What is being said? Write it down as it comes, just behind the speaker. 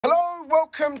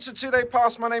welcome to 2 Day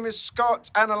Pass. My name is Scott,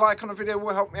 and a like on a video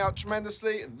will help me out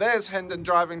tremendously. There's Hendon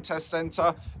Driving Test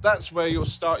Centre. That's where you'll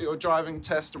start your driving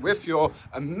test with your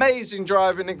amazing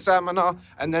driving examiner,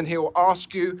 and then he'll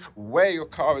ask you where your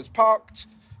car is parked.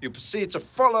 You'll proceed to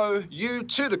follow you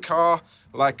to the car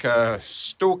like a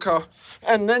stalker,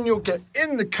 and then you'll get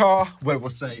in the car where we'll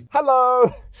say,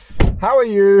 "Hello, how are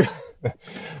you?"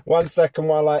 1 second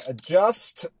while I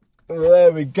adjust.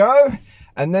 There we go.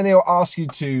 And then he'll ask you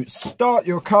to start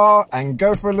your car and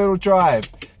go for a little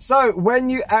drive. So when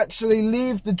you actually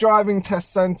leave the driving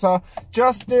test centre,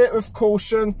 just do it with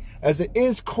caution, as it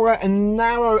is quite a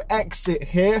narrow exit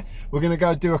here. We're going to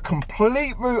go do a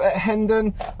complete route at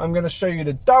Hendon. I'm going to show you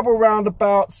the double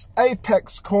roundabouts,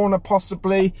 apex corner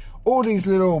possibly, all these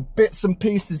little bits and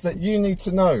pieces that you need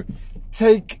to know.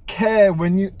 Take care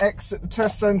when you exit the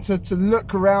test centre to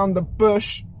look around the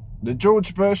bush, the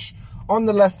George bush, on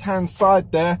the left hand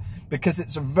side there, because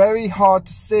it's very hard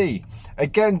to see.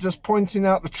 Again, just pointing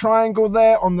out the triangle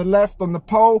there on the left on the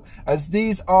pole, as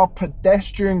these are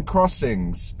pedestrian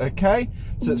crossings. Okay,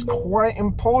 so it's quite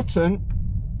important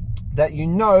that you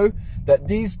know that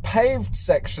these paved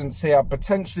sections here are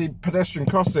potentially pedestrian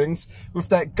crossings. With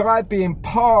that guy being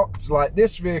parked like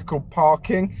this vehicle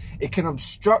parking, it can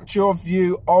obstruct your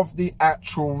view of the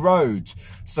actual road.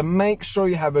 So make sure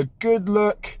you have a good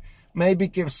look. Maybe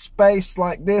give space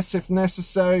like this if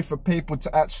necessary for people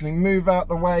to actually move out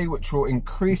the way, which will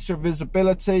increase your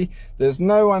visibility. There's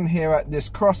no one here at this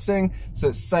crossing, so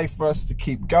it's safe for us to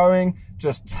keep going.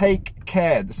 Just take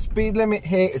care. The speed limit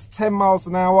here is 10 miles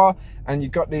an hour, and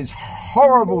you've got these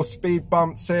horrible speed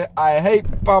bumps here. I hate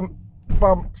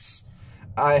bumps.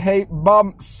 I hate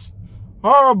bumps.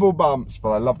 Horrible bumps,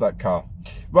 but I love that car.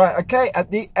 Right, okay,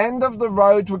 at the end of the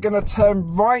road, we're going to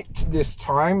turn right this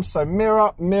time. So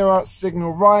mirror, mirror,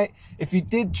 signal right. If you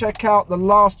did check out the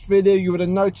last video, you would have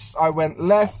noticed I went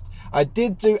left. I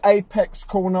did do apex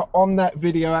corner on that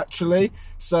video actually.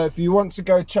 So if you want to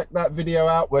go check that video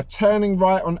out, we're turning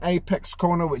right on apex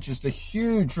corner, which is the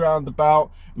huge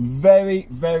roundabout. Very,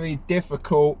 very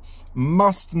difficult.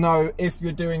 Must know if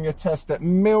you're doing your test at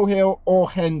Mill Hill or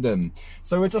Hendon.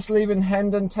 So we're just leaving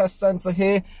Hendon Test Centre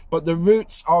here, but the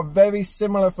routes are very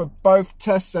similar for both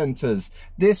test centres.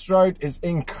 This road is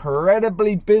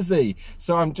incredibly busy,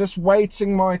 so I'm just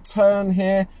waiting my turn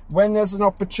here. When there's an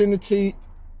opportunity,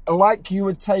 like you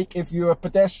would take if you were a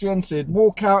pedestrian, so you'd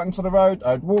walk out into the road,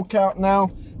 I'd walk out now.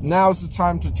 Now's the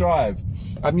time to drive.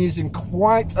 I'm using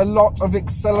quite a lot of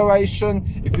acceleration.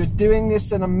 If you're doing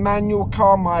this in a manual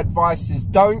car, my advice is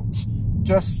don't.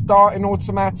 Just start in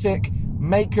automatic.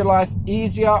 Make your life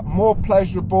easier, more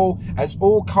pleasurable, as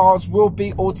all cars will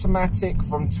be automatic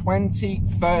from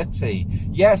 2030.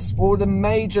 Yes, all the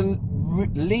major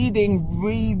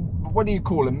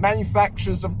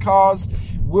manufacturers of cars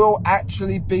will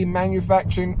actually be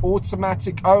manufacturing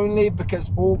automatic only, because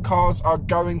all cars are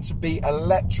going to be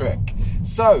electric.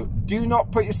 So do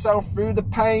not put yourself through the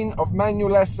pain of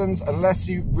manual lessons unless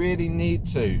you really need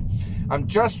to. I'm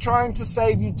just trying to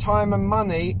save you time and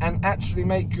money and actually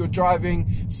make your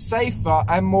driving safer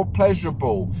and more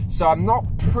pleasurable. So I'm not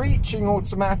preaching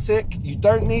automatic. You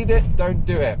don't need it, don't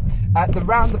do it. At the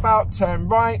roundabout, turn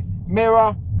right,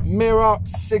 mirror, mirror,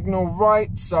 signal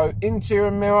right. So interior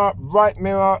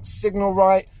mirror, signal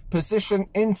right, position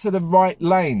into the right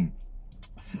lane.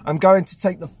 I'm going to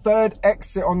take the third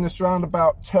exit on this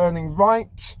roundabout, turning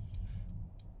right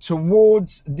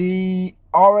towards the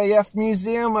RAF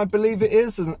museum, I believe it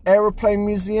is, an aeroplane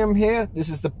museum here. This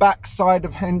is the back side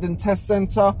of Hendon Test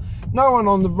Centre. No one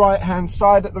on the right hand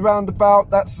side at the roundabout.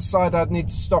 That's the side I'd need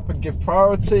to stop and give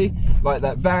priority, like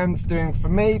that van's doing for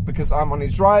me, because I'm on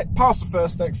his right. Past the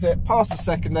first exit, past the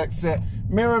second exit,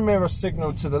 mirror, mirror,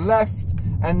 signal to the left,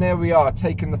 and there we are,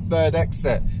 taking the third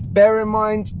exit. Bear in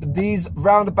mind, these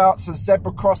roundabouts are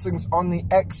zebra crossings on the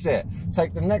exit.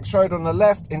 Take the next road on the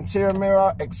left, interior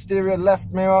mirror, exterior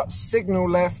left mirror, signal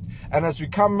left, and as we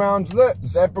come round, look,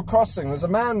 zebra crossing. There's a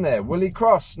man there. Will he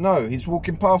cross? No, he's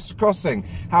walking past the crossing.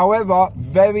 However,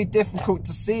 very difficult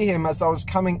to see him as I was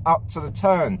coming up to the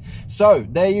turn. So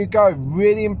there you go,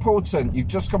 really important. You've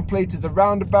just completed a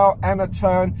roundabout and a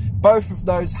turn. Both of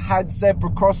those had zebra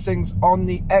crossings on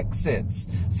the exits.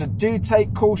 So do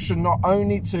take caution, not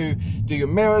only to do your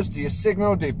mirrors, do your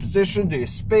signal, do your position, do your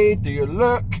speed, do your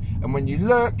look. And when you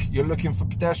look, you're looking for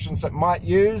pedestrians that might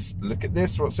use, look at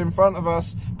this, what's in front of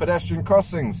us, pedestrian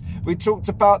crossings. We talked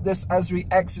about this as we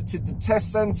exited the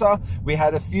test centre. We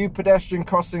had a few pedestrian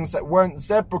crossings that weren't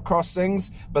zebra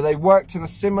crossings, but they worked in a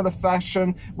similar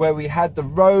fashion, where we had the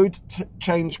road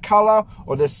change colour,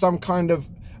 or there's some kind of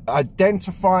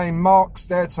identifying marks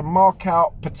there to mark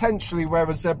out potentially where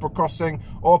a zebra crossing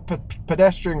or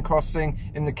pedestrian crossing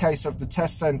in the case of the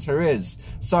test center is.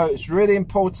 So it's really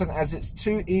important, as it's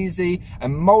too easy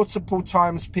and multiple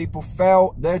times people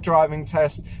fail their driving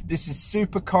test. This is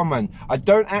super common. I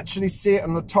don't actually see it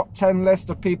on the top 10 list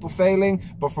of people failing,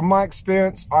 but from my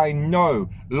experience, I know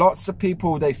lots of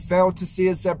people, they fail to see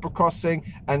a zebra crossing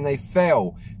and they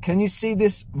fail. Can you see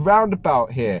this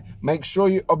roundabout here? Make sure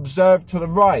you observe to the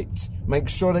right. Make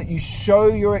sure that you show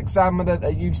your examiner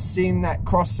that you've seen that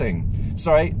crossing,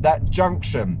 sorry, that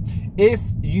junction. If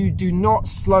you do not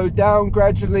slow down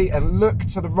gradually and look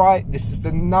to the right, this is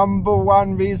the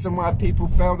 #1 reason why people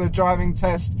fail their driving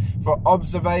test, for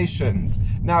observations.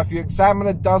 Now, if your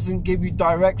examiner doesn't give you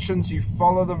directions, you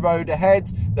follow the road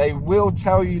ahead. They will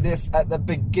tell you this at the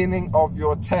beginning of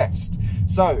your test.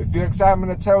 So if your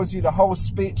examiner tells you the whole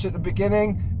speech at the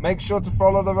beginning, make sure to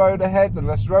follow the road ahead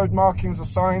unless road markings or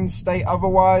signs state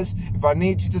otherwise. If I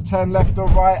need you to turn left or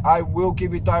right, I will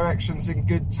give you directions in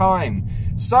good time.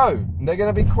 So they're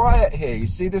going to be quiet here. You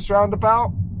see this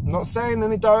roundabout? I'm not saying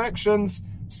any directions.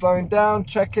 Slowing down,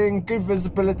 checking, good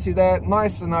visibility there,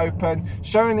 nice and open,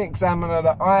 showing the examiner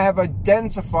that I have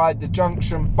identified the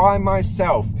junction by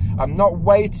myself. I'm not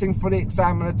waiting for the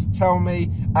examiner to tell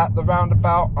me at the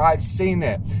roundabout, I've seen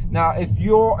it. Now, if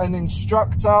you're an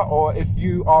instructor or if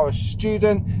you are a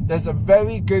student, there's a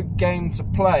very good game to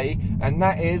play, and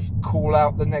that is call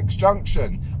out the next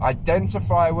junction.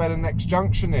 Identify where the next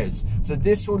junction is. So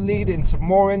this will lead into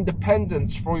more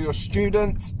independence for your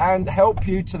students and help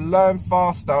you to learn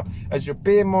faster as you're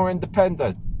being more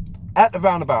independent. At the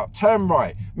roundabout, turn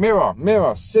right, mirror,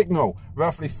 mirror, signal,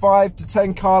 roughly 5 to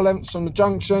 10 car lengths from the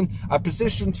junction. I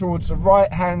position towards the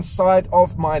right hand side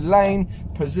of my lane.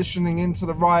 Positioning into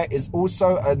the right is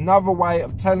also another way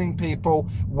of telling people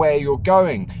where you're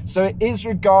going. So it is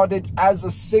regarded as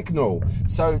a signal.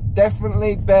 So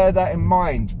definitely bear that in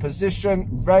mind. Position,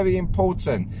 very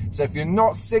important. So if you're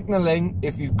not signaling,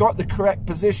 if you've got the correct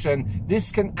position,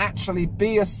 this can actually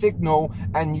be a signal,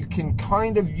 and you can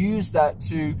kind of use that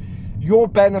to your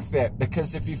benefit,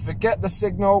 because if you forget the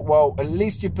signal, well, at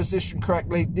least you position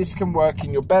correctly. This can work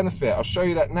in your benefit. I'll show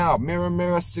you that now. Mirror,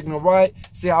 mirror, signal right.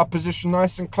 See how I position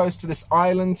nice and close to this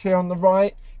island here on the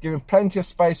right, giving plenty of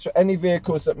space for any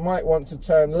vehicles that might want to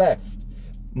turn left.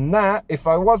 And that, if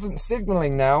I wasn't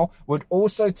signaling now, would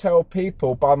also tell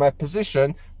people by my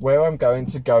position where I'm going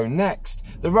to go next.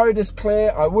 The road is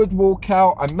clear. I would walk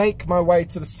out. I make my way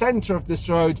to the center of this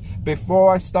road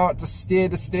before I start to steer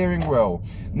the steering wheel.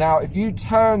 Now, if you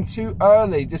turn too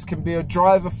early, this can be a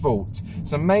driver fault.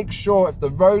 So make sure if the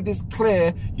road is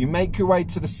clear, you make your way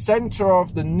to the center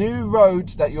of the new road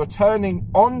that you're turning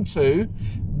onto,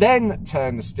 then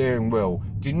turn the steering wheel.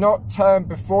 Do not turn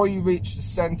before you reach the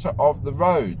center of the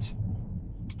road.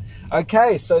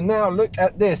 Okay, so now look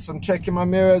at this. I'm checking my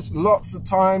mirrors lots of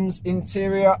times,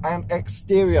 interior and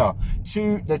exterior,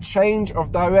 to the change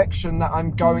of direction that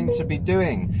I'm going to be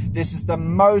doing. This is the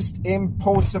most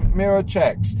important mirror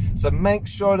checks. So make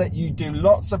sure that you do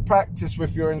lots of practice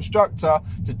with your instructor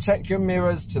to check your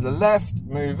mirrors to the left,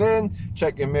 move in,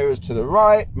 check your mirrors to the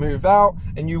right, move out.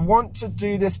 And you want to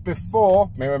do this before,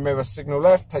 mirror, mirror, signal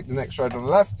left, take the next road on the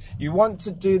left. You want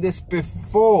to do this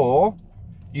before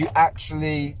you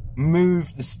actually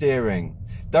move the steering.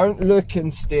 Don't look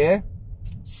and steer.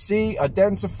 See,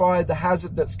 identify the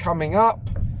hazard that's coming up.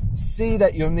 See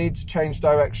that you'll need to change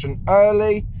direction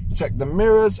early. Check the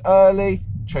mirrors early.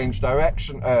 Change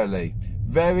direction early.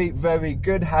 Very, very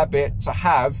good habit to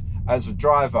have as a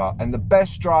driver, and the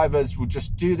best drivers will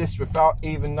just do this without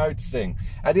even noticing.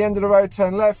 At the end of the road,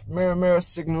 turn left, mirror, mirror,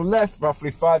 signal left,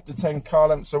 roughly 5 to 10 car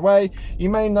lengths away.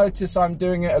 You may notice I'm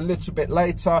doing it a little bit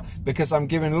later because I'm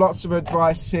giving lots of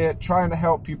advice here, trying to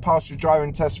help you pass your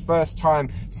driving test first time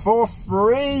for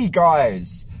free,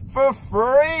 guys. For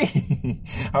free.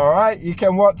 All right, you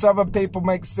can watch other people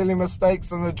make silly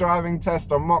mistakes on the driving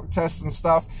test or mock tests and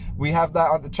stuff. We have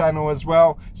that on the channel as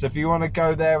well, so if you want to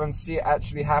go there and see it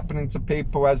actually happening to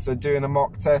people as they're doing a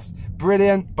mock test,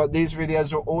 brilliant. But these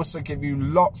videos will also give you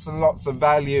lots and lots of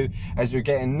value as you're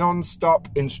getting non-stop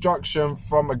instruction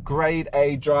from a grade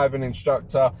A driving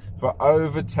instructor for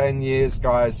over 10 years,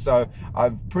 guys. So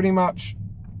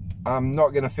I'm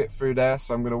not going to fit through there,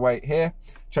 so I'm going to wait here.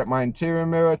 check my interior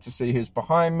mirror to see who's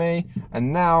behind me,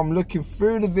 and now I'm looking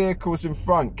through the vehicles in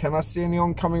front. Can I see any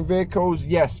oncoming vehicles?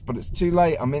 Yes, but it's too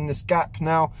late. I'm in this gap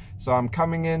now, so I'm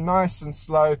coming in nice and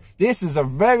slow. This is a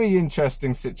very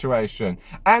interesting situation,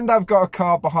 and I've got a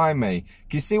car behind me.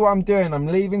 Can you see what I'm doing? I'm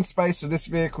leaving space for this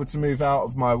vehicle to move out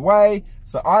of my way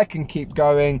so I can keep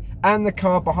going and the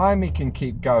car behind me can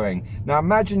keep going. Now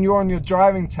imagine you're on your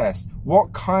driving test.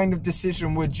 What kind of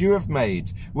decision would you have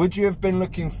made? Would you have been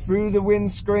looking through the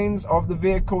windscreens of the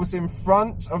vehicles in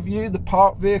front of you, the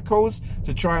parked vehicles,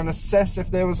 to try and assess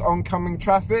if there was oncoming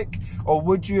traffic? Or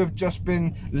would you have just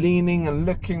been leaning and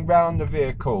looking round the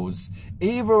vehicles?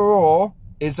 Either or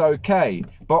is okay,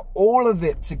 but all of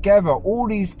it together, all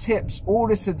these tips, all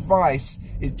this advice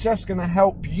is just going to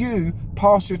help you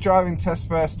pass your driving test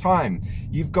first time.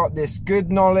 You've got this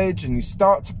good knowledge and you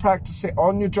start to practice it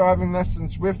on your driving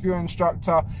lessons with your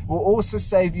instructor. Will also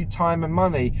save you time and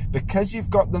money because you've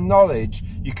got the knowledge.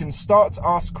 You can start to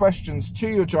ask questions to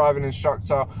your driving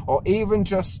instructor, or even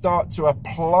just start to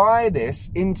apply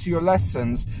this into your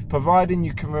lessons, providing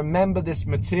you can remember this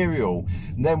material.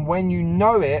 And then when you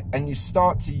know it and you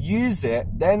start to use it,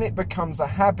 then it becomes a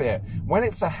habit. When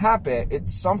it's a habit,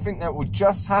 it's something that will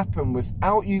just happen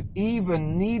without you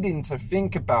even needing to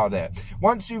think about it.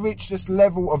 Once you reach this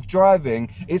level of driving,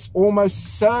 it's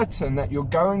almost certain that you're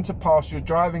going to pass your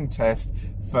driving test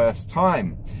first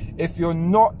time. If you're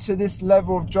not to this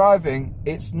level of driving,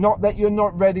 it's not that you're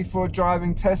not ready for a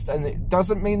driving test, and it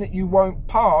doesn't mean that you won't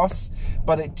pass,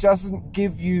 but it doesn't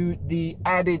give you the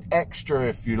added extra,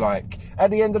 if you like.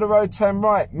 At the end of the road, turn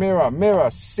right, mirror, mirror,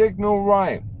 signal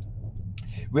right.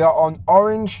 We are on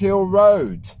Orange Hill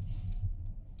Road.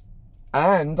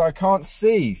 And I can't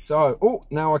see, so, oh,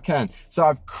 now I can. So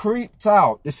I've creeped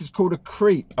out. This is called a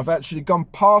creep. I've actually gone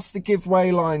past the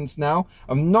giveaway lines now.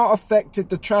 I've not affected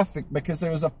the traffic because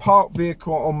there is a parked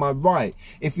vehicle on my right.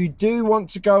 If you do want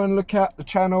to go and look at the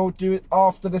channel, do it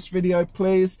after this video,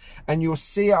 please. And you'll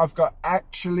see I've got a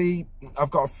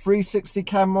 360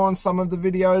 camera on some of the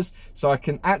videos, so I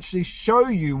can actually show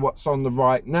you what's on the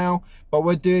right now. But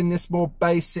we're doing this more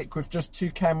basic with just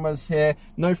 2 cameras here,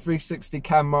 no 360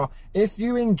 camera. If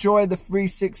you enjoy the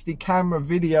 360 camera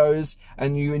videos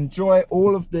and you enjoy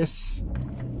all of this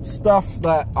stuff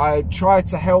that I try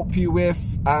to help you with,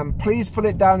 please put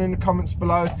it down in the comments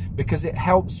below because it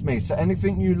helps me. So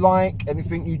anything you like,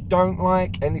 anything you don't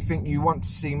like, anything you want to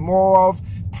see more of,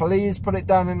 please put it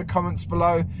down in the comments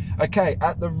below. Okay,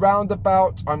 at the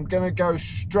roundabout, I'm gonna go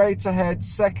straight ahead,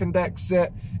 second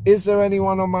exit. Is there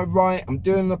anyone on my right? I'm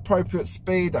doing an appropriate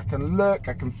speed. I can look,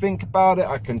 I can think about it,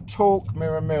 I can talk.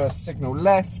 Mirror, mirror, signal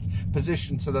left,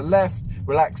 position to the left.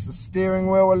 Relax the steering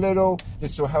wheel a little.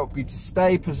 This will help you to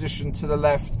stay positioned to the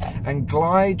left and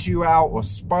glide you out or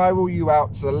spiral you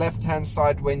out to the left-hand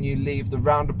side when you leave the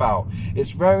roundabout.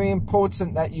 It's very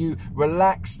important that you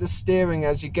relax the steering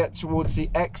as you get towards the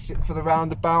exit to the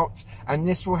roundabout, and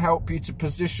this will help you to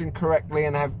position correctly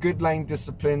and have good lane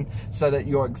discipline so that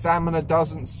your examiner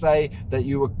doesn't say that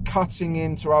you were cutting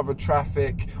into other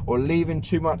traffic or leaving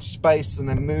too much space and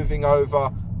then moving over.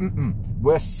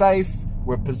 We're safe.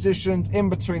 We're positioned in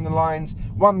between the lines,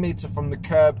 1 meter from the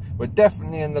curb. We're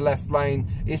definitely in the left lane.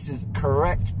 This is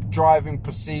correct driving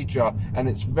procedure and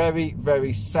it's very,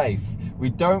 very safe. We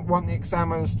don't want the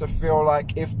examiners to feel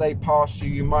like if they pass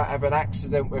you, you might have an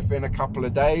accident within a couple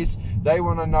of days. They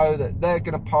want to know that they're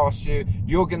going to pass you.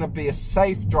 You're going to be a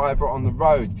safe driver on the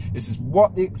road. This is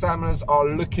what the examiners are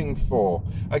looking for.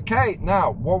 Okay,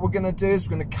 now what we're going to do is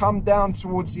we're going to come down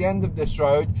towards the end of this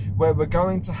road where we're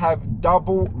going to have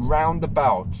double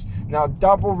roundabouts. Now,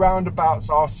 double roundabouts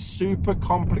are super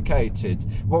complicated.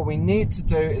 What we need to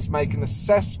do is make an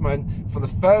assessment for the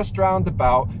first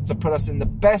roundabout to put us in the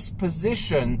best position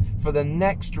for the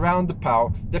next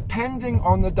roundabout, depending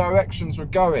on the directions we're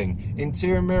going.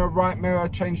 Interior mirror, right mirror,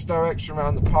 change direction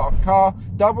around the parked car.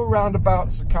 Double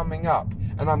roundabouts are coming up,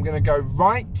 and I'm going to go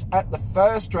right at the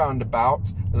first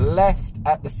roundabout, left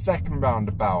at the second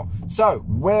roundabout. So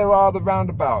where are the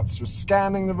roundabouts? We're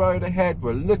scanning the road ahead,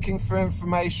 we're looking for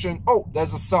information. Oh,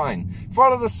 there's a sign.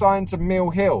 Follow the sign to Mill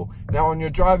Hill. Now on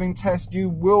your driving test you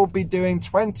will be doing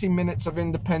 20 minutes of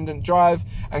independent drive,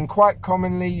 and quite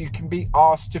commonly you can be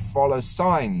asked to follow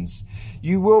signs.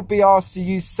 You will be asked to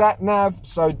use sat nav,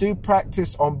 so do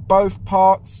practice on both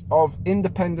parts of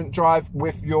independent drive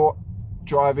with your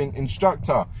driving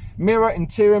instructor. Mirror,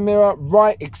 interior mirror,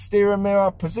 right exterior mirror,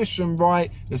 position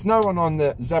right. There's no one on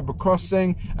the zebra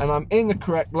crossing and I'm in the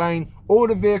correct lane. All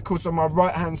the vehicles on my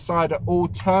right hand side are all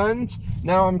turned.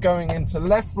 Now I'm going into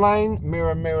left lane,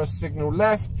 mirror, mirror, signal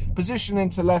left, position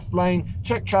into left lane,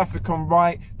 check traffic on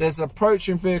right, there's an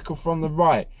approaching vehicle from the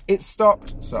right. It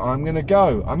stopped, so I'm gonna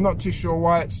go. I'm not too sure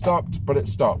why it stopped, but it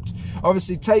stopped.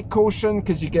 Obviously take caution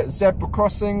because you get zebra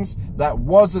crossings. That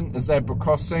wasn't a zebra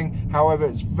crossing. However,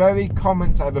 it's very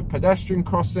common to have a pedestrian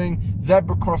crossing,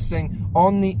 zebra crossing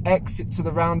on the exit to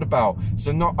the roundabout.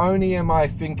 So not only am I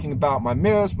thinking about my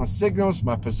mirrors, my signals,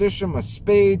 my position, my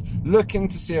speed, looking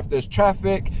to see if there's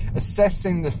traffic,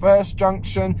 assessing the first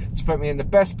junction to put me in the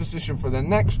best position for the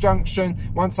next junction.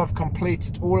 Once I've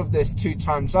completed all of this 2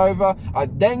 times over, I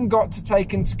then got to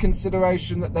take into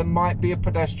consideration that there might be a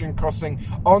pedestrian crossing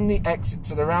on the exit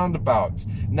to the roundabout.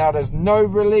 Now there's no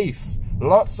relief.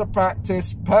 Lots of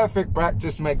practice, perfect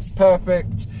practice makes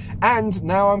perfect. And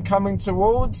now I'm coming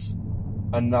towards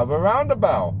another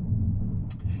roundabout.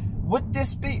 Would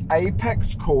this be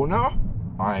apex corner?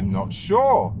 I'm not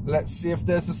sure. Let's see if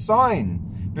there's a sign.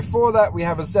 Before that, we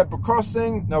have a zebra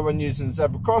crossing. No one using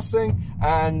zebra crossing,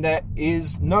 and there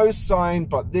is no sign,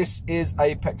 but this is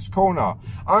apex corner.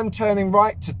 I'm turning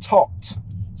right to Tot.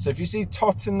 So if you see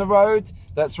Tot in the road,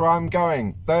 that's where I'm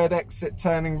going. 3rd exit,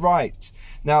 turning right.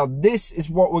 Now, this is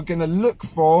what we're going to look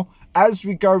for as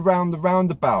we go round the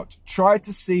roundabout. Try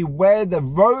to see where the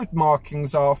road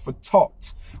markings are for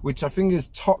Tot, which I think is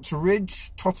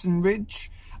Totten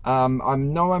Ridge. I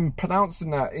know I'm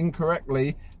pronouncing that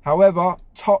incorrectly. However,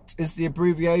 Tot is the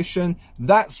abbreviation.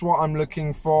 That's what I'm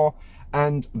looking for,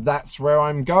 and that's where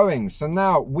I'm going. So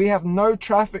now we have no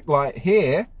traffic light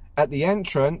here at the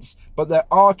entrance, but there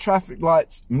are traffic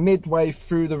lights midway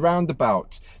through the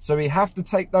roundabout. So we have to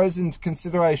take those into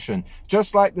consideration.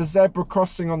 Just like the zebra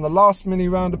crossing on the last mini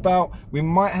roundabout, we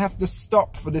might have to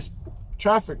stop for this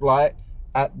traffic light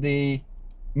at the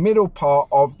middle part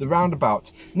of the roundabout.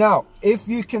 Now, if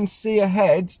you can see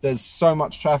ahead, there's so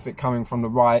much traffic coming from the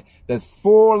right. There's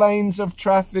 4 lanes of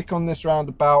traffic on this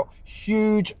roundabout,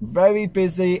 huge, very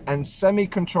busy, and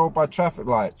semi-controlled by traffic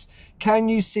lights. Can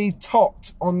you see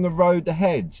Tot on the road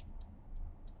ahead?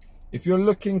 If you're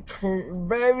looking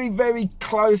very, very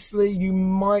closely, you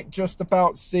might just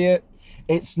about see it.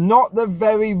 It's not the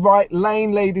very right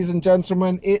lane, ladies and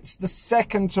gentlemen. It's the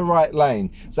second to right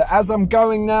lane. So as I'm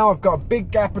going now, I've got a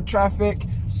big gap of traffic.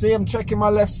 See, I'm checking my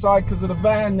left side because of the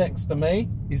van next to me.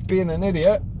 He's being an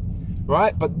idiot,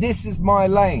 right? But this is my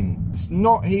lane. It's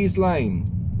not his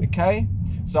lane, okay?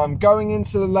 So I'm going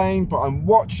into the lane, but I'm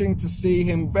watching to see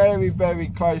him very, very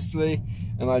closely.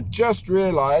 And I just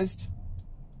realized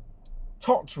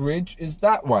Tot Ridge is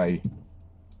that way.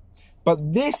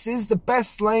 But this is the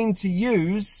best lane to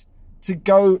use to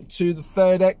go to the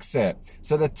 3rd exit.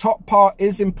 So the top part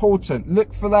is important.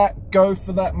 Look for that, go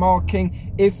for that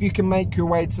marking if you can make your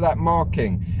way to that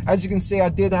marking. As you can see, I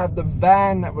did have the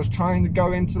van that was trying to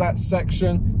go into that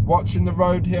section, watching the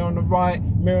road here on the right,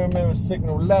 mirror, mirror,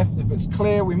 signal left. If it's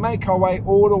clear, we make our way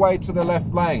all the way to the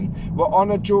left lane. We're on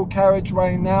a dual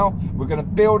carriageway now. We're gonna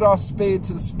build our speed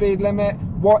to the speed limit.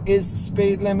 What is the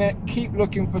speed limit? Keep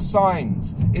looking for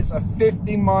signs. It's a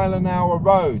 50-mile-an-hour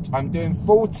road. I'm doing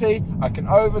 40, I can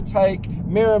overtake,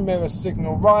 mirror, mirror,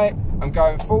 signal right. I'm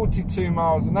going 42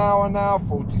 miles an hour now,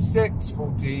 46,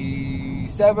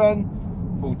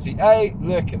 47, 48.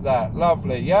 Look at that,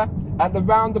 lovely, yeah? At the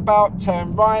roundabout,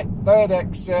 turn right, 3rd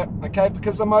exit, okay?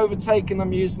 Because I'm overtaking,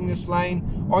 I'm using this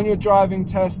lane. On your driving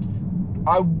test,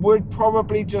 I would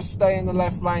probably just stay in the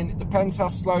left lane. It depends how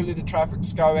slowly the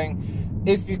traffic's going.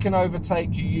 If you can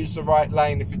overtake, you use the right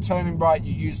lane. If you're turning right,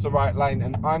 you use the right lane,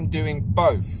 and I'm doing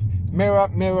both. Mirror,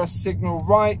 mirror, signal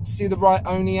right. See the right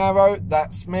only arrow?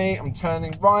 That's me. I'm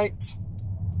turning right.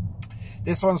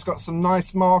 This one's got some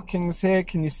nice markings here.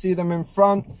 Can you see them in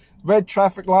front? Red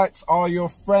traffic lights are your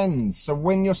friends. So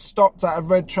when you're stopped at a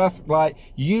red traffic light,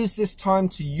 use this time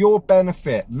to your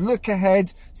benefit. Look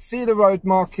ahead, see the road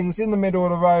markings in the middle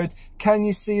of the road. Can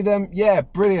you see them? Yeah,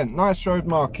 brilliant, nice road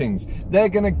markings. They're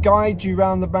gonna guide you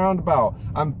around the roundabout.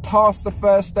 I'm past the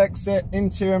 1st exit,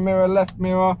 interior mirror, left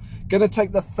mirror. Gonna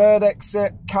take the 3rd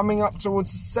exit, coming up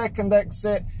towards the 2nd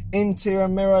exit, interior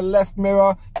mirror, left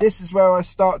mirror. This is where I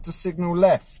start to signal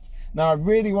left. Now I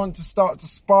really want to start to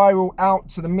spiral out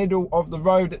to the middle of the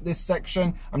road at this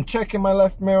section. I'm checking my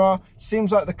left mirror.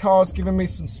 Seems like the car's giving me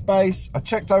some space. I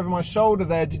checked over my shoulder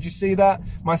there. Did you see that?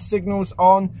 My signal's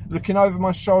on. Looking over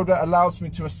my shoulder allows me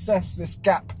to assess this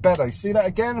gap better. You see that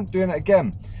again? I'm doing it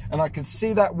again. And I can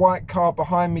see that white car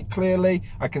behind me clearly.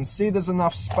 I can see there's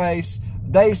enough space.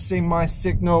 They've seen my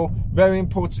signal. Very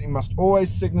important, you must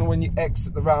always signal when you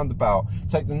exit the roundabout.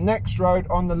 Take the next road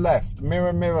on the left.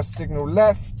 Mirror, mirror, signal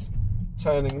left.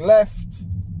 Turning left.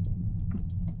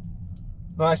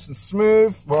 nice and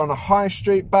smooth. We're on a high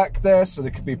street back there, so there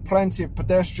could be plenty of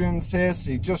pedestrians here, so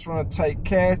you just want to take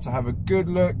care to have a good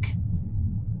look,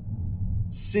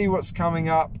 see what's coming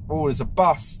up. Oh, there's a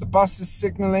bus. The bus is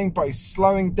signaling, but he's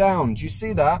slowing down. Do you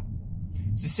see that?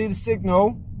 So you see the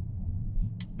signal?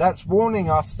 That's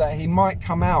warning us that he might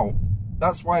come out.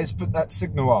 That's why he's put that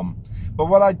signal on. But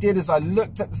what I did is I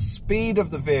looked at the speed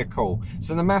of the vehicle.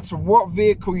 So no matter what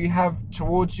vehicle you have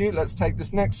towards you, let's take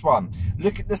this next one.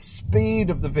 Look at the speed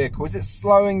of the vehicle. Is it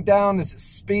slowing down? Is it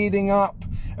speeding up?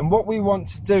 And what we want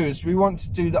to do is we want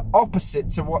to do the opposite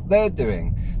to what they're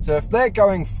doing. So if they're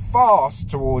going fast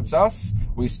towards us,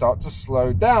 we start to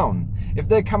slow down. If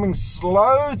they're coming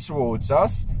slow towards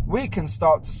us, we can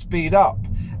start to speed up.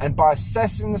 And by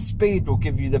assessing the speed, we'll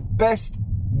give you the best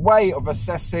way of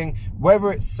assessing whether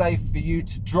it's safe for you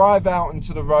to drive out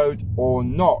into the road or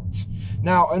not.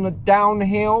 Now, on a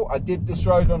downhill, I did this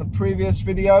road on a previous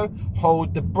video,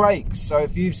 hold the brakes. So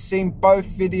if you've seen both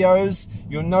videos,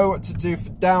 you'll know what to do for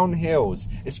downhills.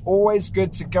 It's always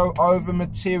good to go over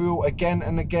material again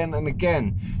and again and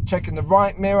again. Checking the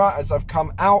right mirror as I've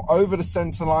come out over the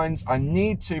center lines. I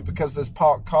need to because there's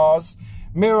parked cars.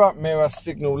 Mirror, mirror,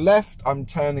 signal left. I'm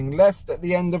turning left at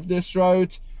the end of this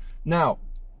road. Now,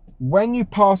 when you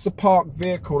pass a parked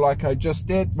vehicle like I just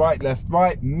did, right, left,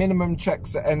 right, minimum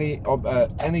checks at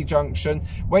any junction.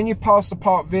 When you pass a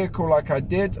parked vehicle like I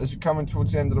did, as you're coming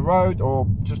towards the end of the road or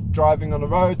just driving on the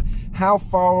road, how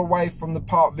far away from the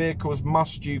parked vehicles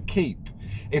must you keep?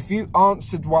 If you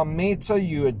answered 1 meter,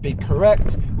 you would be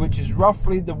correct, which is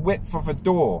roughly the width of a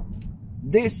door.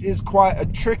 This is quite a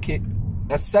tricky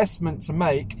assessment to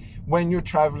make when you're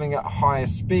traveling at higher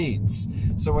speeds.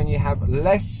 So when you have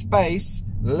less space,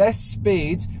 less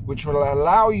speed, which will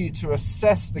allow you to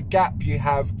assess the gap you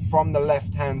have from the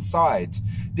left hand side.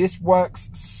 This works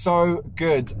so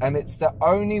good, and it's the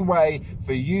only way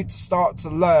for you to start to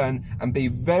learn and be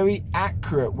very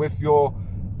accurate with your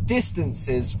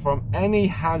distances from any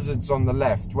hazards on the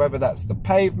left, whether that's the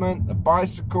pavement, the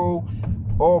bicycle,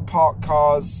 or parked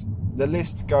cars. The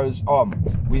list goes on.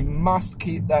 We must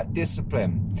keep that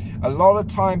discipline. A lot of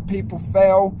time people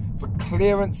fail for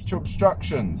clearance to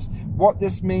obstructions. What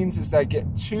this means is they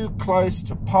get too close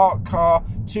to parked car,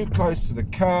 too close to the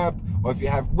curb, or if you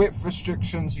have width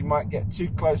restrictions, you might get too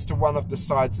close to one of the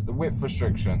sides at the width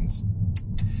restrictions.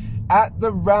 At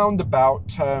the roundabout,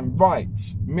 turn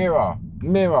right, mirror,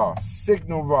 mirror,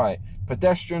 signal right.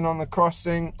 Pedestrian on the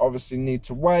crossing, obviously need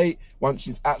to wait. Once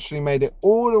she's actually made it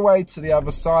all the way to the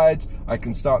other side, I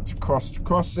can start to cross the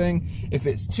crossing. If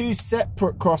it's two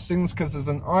separate crossings because there's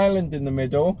an island in the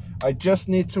middle, I just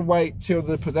need to wait till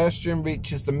the pedestrian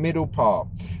reaches the middle part.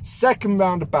 Second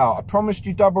roundabout, I promised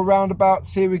you double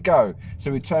roundabouts, here we go.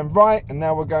 So we turn right and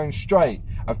now we're going straight.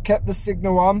 I've kept the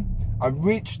signal on, I've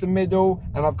reached the middle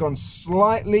and I've gone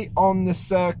slightly on the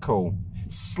circle.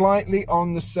 Slightly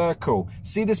on the circle.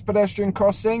 See this pedestrian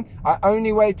crossing? I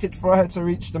only waited for her to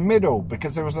reach the middle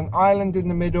because there was an island in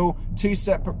the middle, two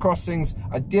separate crossings.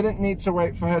 I didn't need to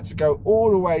wait for her to go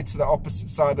all the way to the opposite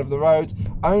side of the road,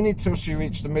 only till she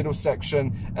reached the middle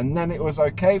section, and then it was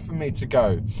okay for me to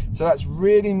go. So that's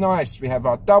really nice. We have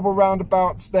our double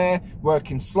roundabouts there,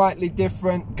 working slightly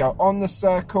different. Go on the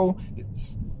circle.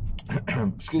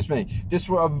 Excuse me, this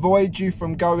will avoid you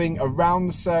from going around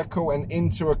the circle and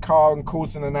into a car and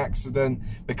causing an accident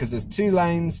because there's two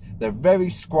lanes, they're very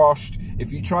squashed.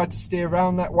 If you try to steer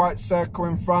around that white circle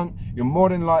in front, you're more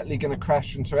than likely going to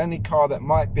crash into any car that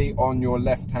might be on your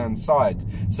left hand side.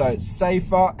 So it's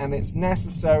safer and it's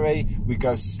necessary we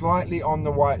go slightly on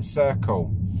the white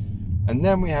circle. And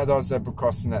then we had our zebra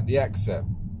crossing at the exit.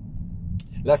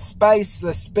 Less space,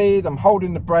 less speed. I'm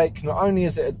holding the brake. Not only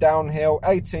is it a downhill,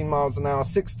 18 miles an hour,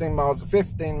 16 miles,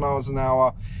 15 miles an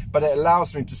hour, but it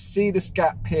allows me to see this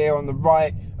gap here on the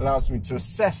right, allows me to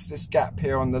assess this gap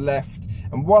here on the left.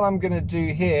 And what I'm going to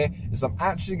do here is I'm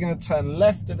actually going to turn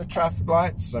left at the traffic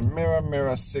lights. So mirror,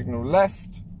 mirror, signal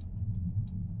left.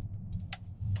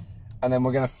 And then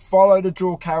we're going to follow the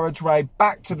dual carriageway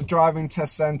back to the driving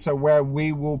test centre where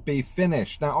we will be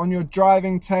finished. Now on your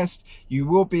driving test, you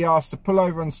will be asked to pull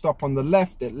over and stop on the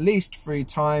left at least 3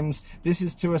 times. This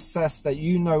is to assess that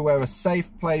you know where a safe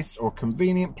place or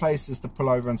convenient place is to pull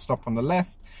over and stop on the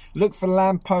left. Look for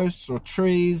lampposts or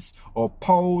trees or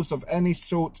poles of any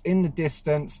sort in the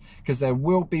distance because there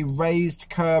will be raised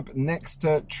curb next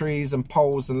to trees and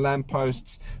poles and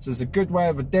lampposts. So it's a good way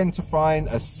of identifying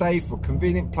a safe or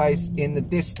convenient place in the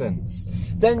distance.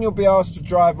 Then you'll be asked to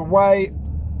drive away.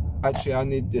 Actually, I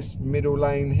need this middle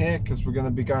lane here because we're going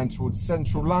to be going towards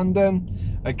central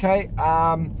London. Okay,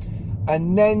 and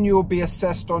and then you'll be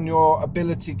assessed on your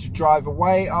ability to drive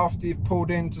away after you've pulled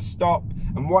in to stop.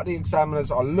 And what the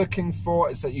examiners are looking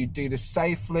for is that you do this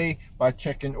safely by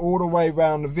checking all the way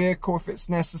around the vehicle if it's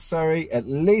necessary, at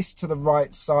least to the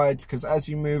right side, because as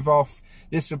you move off,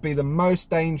 this would be the most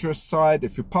dangerous side.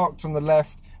 If you're parked on the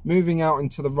left, moving out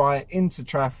into the right into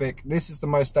traffic, this is the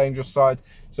most dangerous side.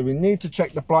 So we need to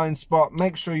check the blind spot.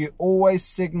 Make sure you always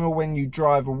signal when you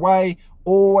drive away,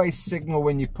 always signal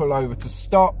when you pull over to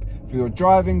stop. For your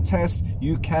driving test,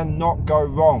 you cannot go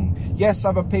wrong. Yes,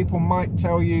 other people might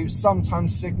tell you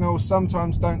sometimes signal,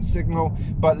 sometimes don't signal,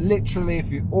 but literally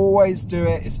if you always do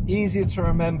it, it's easier to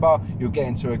remember, you'll get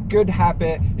into a good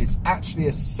habit, it's actually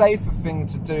a safer thing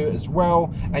to do as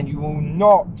well, and you will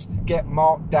not get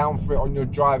marked down for it on your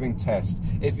driving test.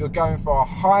 If you're going for a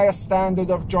higher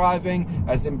standard of driving,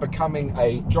 as in becoming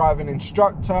a driving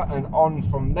instructor and on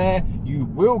from there, you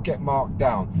will get marked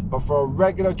down. But for a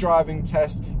regular driving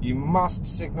test, you must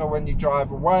signal when you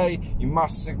drive away, you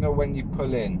must signal when you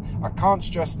pull in. I can't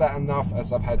stress that enough,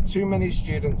 as I've had too many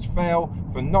students fail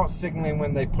for not signaling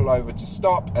when they pull over to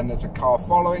stop, and there's a car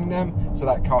following them, so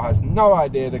that car has no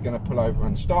idea they're going to pull over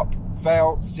and stop.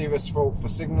 Fail, serious fault for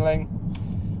signaling.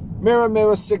 Mirror,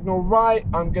 mirror, signal right.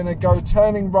 I'm going to go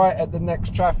turning right at the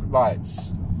next traffic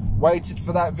lights. Waited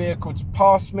for that vehicle to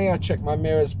pass me. I checked my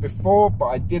mirrors before, but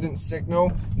I didn't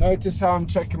signal. Notice how I'm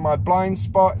checking my blind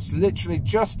spot. It's literally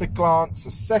just a glance, a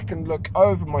second look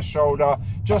over my shoulder,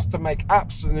 just to make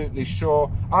absolutely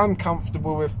sure I'm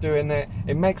comfortable with doing it.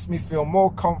 It makes me feel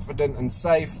more confident and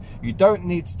safe. You don't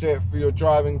need to do it for your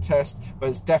driving test, but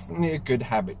it's definitely a good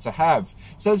habit to have.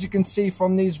 So as you can see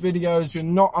from these videos, you're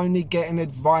not only getting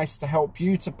advice to help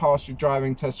you to pass your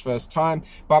driving test first time,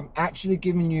 but I'm actually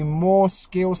giving you more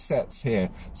skill sets here.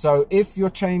 So if you're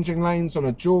changing lanes on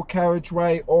a dual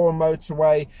carriageway or a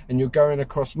motorway and you're going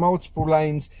across multiple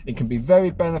lanes, it can be very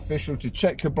beneficial to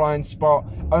check your blind spot,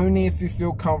 only if you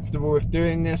feel comfortable with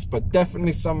doing this, but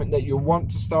definitely something that you'll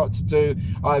want to start to do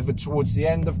either towards the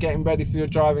end of getting ready for your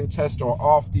driving test or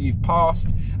after you've passed.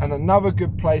 And another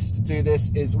good place to do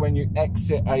this is when you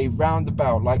exit a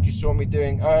roundabout, like you saw me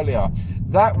doing earlier.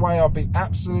 That way I'll be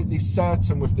absolutely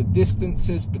certain with the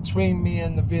distances between me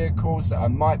and the vehicles that I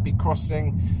might be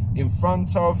crossing in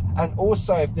front of, and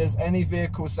also if there's any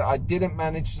vehicles that I didn't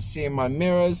manage to see in my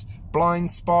mirrors,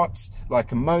 blind spots,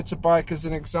 like a motorbike as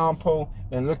an example,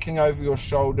 then looking over your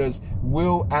shoulders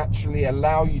will actually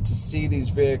allow you to see these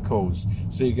vehicles.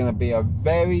 So you're going to be a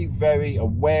very, very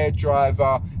aware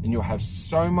driver, and you'll have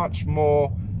so much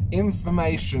more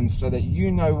information so that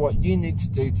you know what you need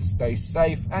to do to stay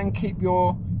safe and keep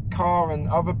your car and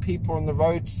other people on the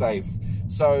road safe.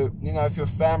 So, you know, if you're a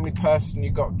family person,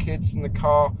 you've got kids in the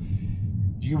car,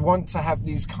 you want to have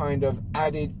these kind of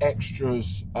added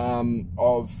extras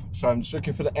so I'm just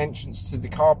looking for the entrance to the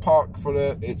car park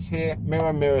it's here.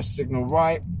 Mirror, mirror, signal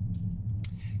right.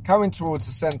 Coming towards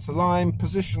the center line,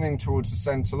 positioning towards the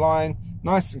center line,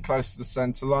 nice and close to the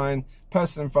center line.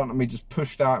 Person in front of me just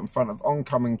pushed out in front of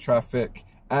oncoming traffic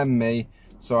and me.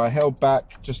 So I held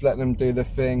back, just let them do the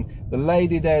thing. The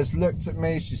lady there has looked at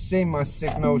me, she's seen my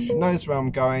signal, she knows where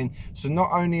I'm going. So not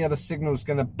only are the signals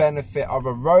going to benefit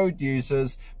other road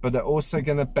users, but they're also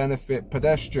going to benefit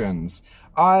pedestrians.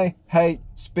 I hate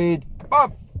speed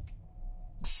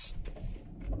bumps.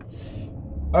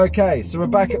 Okay, so we're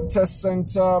back at the test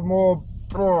centre. More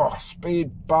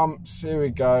speed bumps. Here we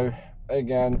go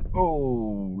again.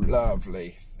 Oh,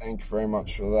 lovely. Thank you very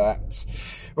much for that.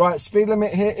 Right, speed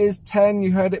limit here is 10.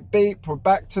 You heard it beep. We're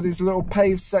back to these little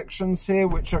paved sections here,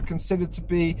 which are considered to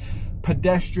be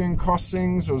pedestrian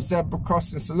crossings or zebra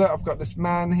crossings. So look, I've got this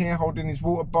man here holding his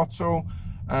water bottle.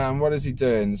 What is he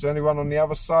doing? Is there anyone on the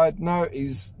other side? No,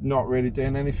 he's not really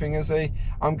doing anything, is he?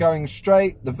 I'm going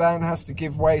straight. The van has to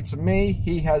give way to me.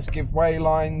 He has give way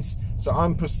lines. So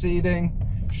I'm proceeding,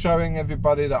 showing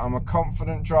everybody that I'm a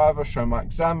confident driver, show my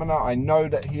examiner, I know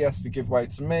that he has to give way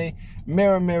to me.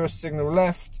 Mirror, mirror, signal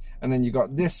left. And then you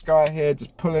got this guy here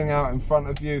just pulling out in front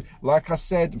of you. Like I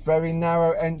said, very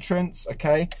narrow entrance,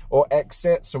 okay, or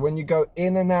exit. So when you go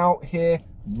in and out here,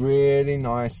 really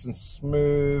nice and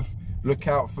smooth. Look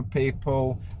out for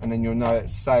people, and then you'll know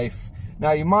it's safe.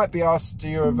 Now you might be asked to do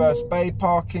your reverse bay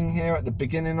parking here at the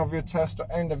beginning of your test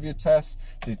or end of your test.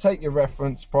 So you take your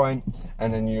reference point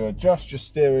and then you adjust your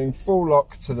steering full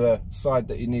lock to the side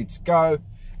that you need to go.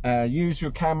 Use your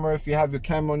camera if you have your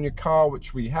camera on your car,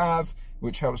 which we have,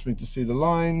 which helps me to see the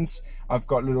lines. I've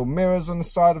got little mirrors on the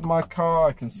side of my car.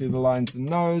 I can see the lines in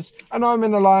those. I know I'm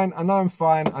in the line. I know I'm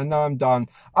fine. I know I'm done.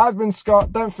 I've been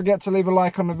Scott. Don't forget to leave a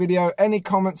like on the video. Any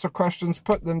comments or questions,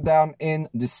 put them down in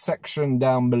the section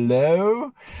down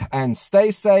below. And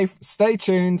stay safe, stay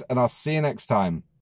tuned, and I'll see you next time.